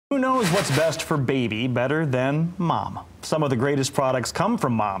Who knows what's best for baby better than mom? Some of the greatest products come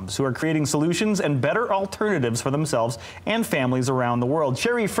from moms who are creating solutions and better alternatives for themselves and families around the world.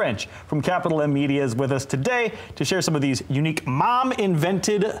 Sherry French from Capital M Media is with us today to share some of these unique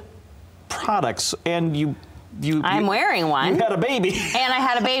mom-invented products. And I'm wearing one. You had a baby. And I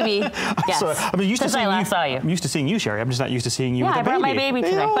had a baby. Yes. So, I mean, since I last saw you. I'm used to seeing you, Sherry. I'm just not used to seeing you with a baby. Yeah, I brought my baby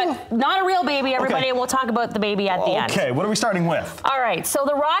today. But not a real baby, everybody. Okay. We'll talk about the baby at the end. Okay, what are we starting with? All right, so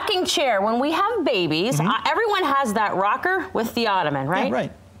the rocking chair. When we have babies, everyone has that rocker with the ottoman, right? Yeah,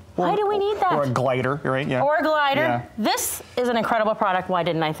 right. Why do we need that? Or a glider, right? Yeah. Or a glider. Yeah. This is an incredible product. Why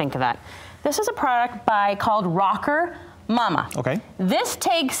didn't I think of that? This is a product called Rocker Mama. Okay. This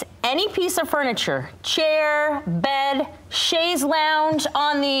takes any piece of furniture, chair, bed, chaise lounge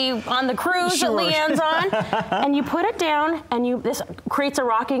on the cruise that Leanne's on, and you put it down, and this creates a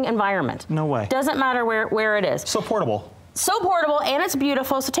rocking environment. No way. Doesn't matter where it is. So portable. So portable, and it's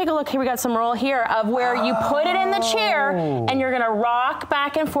beautiful. So take a look here. We got some roll here of where you put it in the chair, and you're gonna rock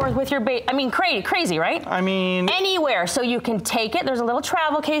back and forth with your baby. I mean, crazy, right? I mean, anywhere. So you can take it. There's a little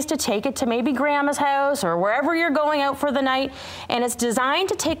travel case to take it to maybe grandma's house or wherever you're going out for the night. And it's designed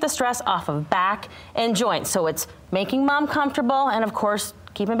to take the stress off of back and joints. So it's making mom comfortable, and of course,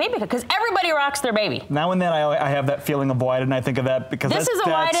 keeping baby, because everybody rocks their baby. Now and then I have that feeling of why didn't I think of that? Because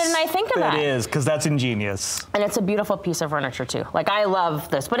why didn't I think of that? It is, because that's ingenious. And it's a beautiful piece of furniture too. Like, I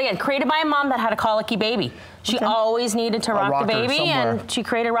love this. But again, created by a mom that had a colicky baby. She always needed to rock the baby, and she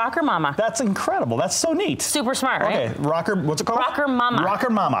created Rocker Mama. That's incredible. That's so neat. Super smart, right? Okay, Rocker, what's it called? Rocker Mama.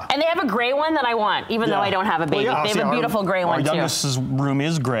 Rocker Mama. And they have a gray one that I want, even though I don't have a baby. They have a beautiful gray one too. Our youngest's room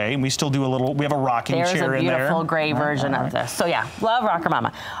is gray, and we still do we have a rocking chair in there. There's a beautiful gray version of this. So yeah, love Rocker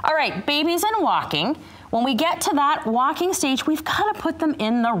Mama. All right, babies and walking. When we get to that walking stage, we've got to put them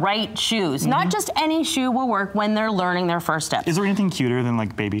in the right shoes. Not just any shoe will work when they're learning their first steps. Is there anything cuter than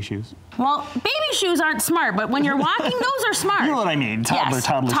like baby shoes? Well, baby shoes aren't smart, but when you're walking, those are smart. You know what I mean? Toddler,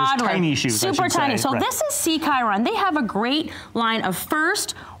 just tiny shoes. Super tiny. So this is Sea Chiron. They have a great line of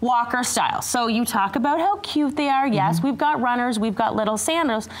first walker styles. So you talk about how cute they are. Yes, we've got runners, we've got little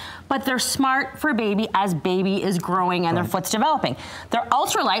sandals, but they're smart for baby as baby is growing and their foot's developing. They're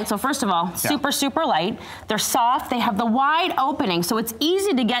ultra light, so first of all, super light. They're soft, they have the wide opening, so it's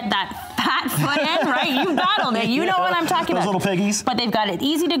easy to get that fat foot in, right? You've battled it, you know what I'm talking about. Those little piggies. But they've got it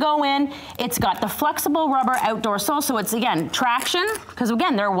easy to go in. It's got the flexible rubber outdoor sole, so it's, again, traction, because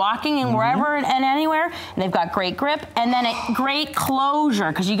again, they're walking in wherever and anywhere, and they've got great grip, and then a great closure,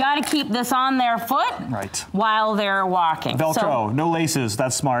 because you got to keep this on their foot while they're walking. Velcro, no laces,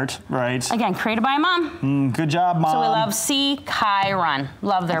 that's smart, right? Again, created by a mom. Good job, Mom. So we love Sea Chiron.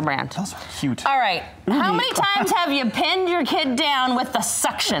 Love their brand. Those are cute. All right, how many times have you pinned your kid down with the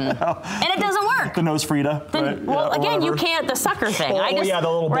suction? And it doesn't work. The nose Frida. Well, again, you can't, the sucker thing. Yeah, the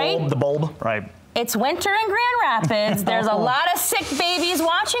little bulb, the bulb, right. It's winter in Grand Rapids. There's a lot of sick babies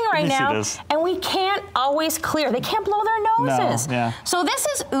watching right now, and we can't always clear. They can't blow their noses. So this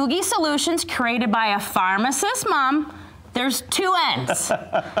is Oogie Solutions, created by a pharmacist mom. There's two ends.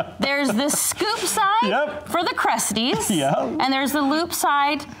 There's the scoop side for the crusties, and there's the loop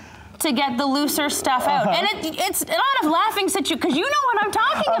side to get the looser stuff out. And it's not a laughing situation, because you know what I'm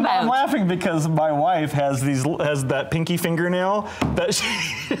talking about. I'm laughing because my wife has that pinky fingernail that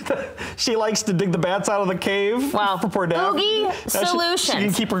she likes to dig the bats out of the cave. Well, for poor Dad. Oogie Solutions. She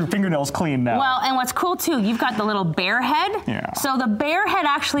can keep her fingernails clean now. Well, and what's cool too, you've got the little bear head. So the bear head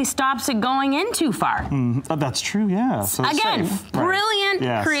actually stops it going in too far. That's true, yeah. So again,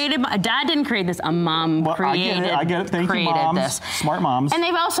 brilliant, created. Dad didn't create this, a mom created. I get it. Thank you, moms. Smart moms. And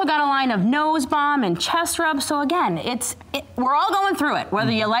they've also got a line of nose balm and chest rub. So again, we're all going through it.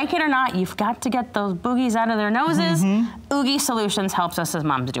 Whether you like it or not, you've got to get those boogies out of their noses. Oogie Solutions helps us as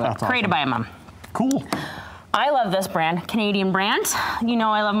moms do it. Created by a mom. Cool. I love this brand, Canadian brand. You know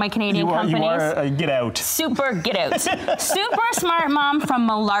I love my Canadian companies. You are get out. Super get out. Super smart mom from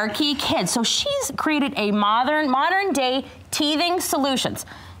Malarkey Kids. So she's created a modern day teething solutions.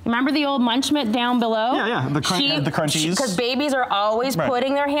 Remember the old munch mitt down below? Yeah, the crunchies. Because babies are always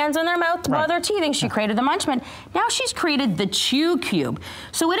putting their hands in their mouth while they're teething. She created the munch mitt. Now she's created the chew cube.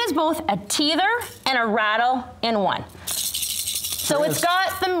 So it is both a teether and a rattle in one. So it's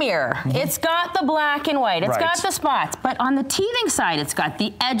got the mirror, it's got the black and white, it's got the spots, but on the teething side, it's got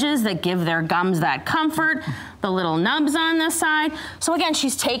the edges that give their gums that comfort, the little nubs on this side. So again,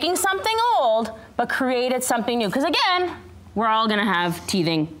 she's taking something old, but created something new. Because again, we're all gonna have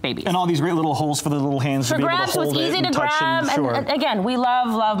teething babies. And all these great little holes for the little hands to be able to hold it and touch. So it's easy to grab. And again, we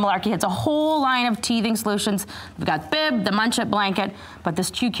love Malarkey. It's a whole line of teething solutions. We've got bib, the munch-it blanket, but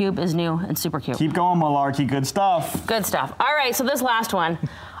this chew cube is new and super cute. Keep going, Malarkey. Good stuff. Good stuff. All right, so this last one.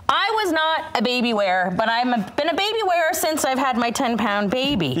 I was not a baby wearer, but I've been a baby wearer since I've had my 10-pound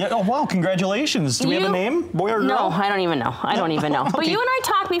baby. Yeah, oh, wow, congratulations. Do we have a name, boy or girl? No, I don't even know. I don't even know. Okay. But you and I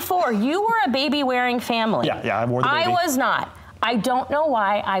talked before. You were a baby-wearing family. Yeah, I wore the baby. I was not. I don't know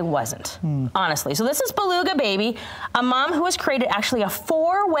why I wasn't, honestly. So this is Beluga Baby, a mom who has created actually a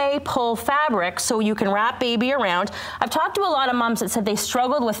 4-way pull fabric so you can wrap baby around. I've talked to a lot of moms that said they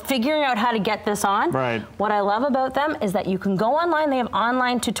struggled with figuring out how to get this on. Right. What I love about them is that you can go online, they have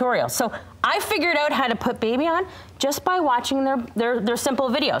online tutorials. So I figured out how to put baby on just by watching their simple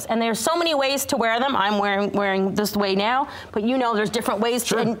videos. And there's so many ways to wear them. I'm wearing this way now, but you know there's different ways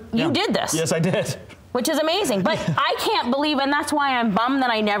sure. and you did this. Yes, I did. Which is amazing, but I can't believe, and that's why I'm bummed that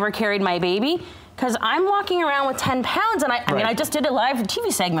I never carried my baby, because I'm walking around with 10 pounds, and I mean, I just did a live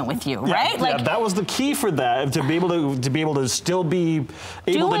TV segment with you, right? Yeah, like, that was the key for that, to be able to still be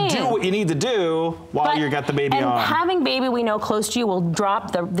able to do what you need to do while you got the baby on. And having baby we know close to you will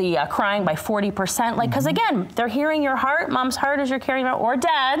drop the crying by 40%, like, because again, they're hearing your heart, mom's heart as you're carrying out, or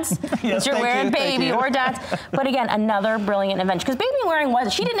dad's, yes, you're wearing baby, or dad's. But again, another brilliant invention, because baby wearing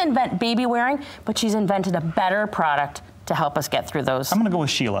she didn't invent baby wearing, but she's invented a better product to help us get through those. I'm gonna go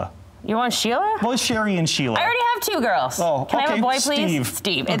with Sheila. You want Sheila? Well, it's Sherry and Sheila. I already have 2 girls. Oh, Can I have a boy, please? Steve.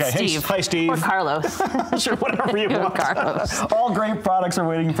 Steve. Okay. It's Steve. Hi, Steve. Or Carlos. Sure, whatever you want. Carlos. All great products are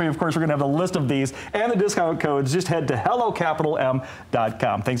waiting for you. Of course, we're going to have a list of these and the discount codes. Just head to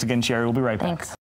hellocapitalm.com. Thanks again, Sherry. We'll be right back. Thanks.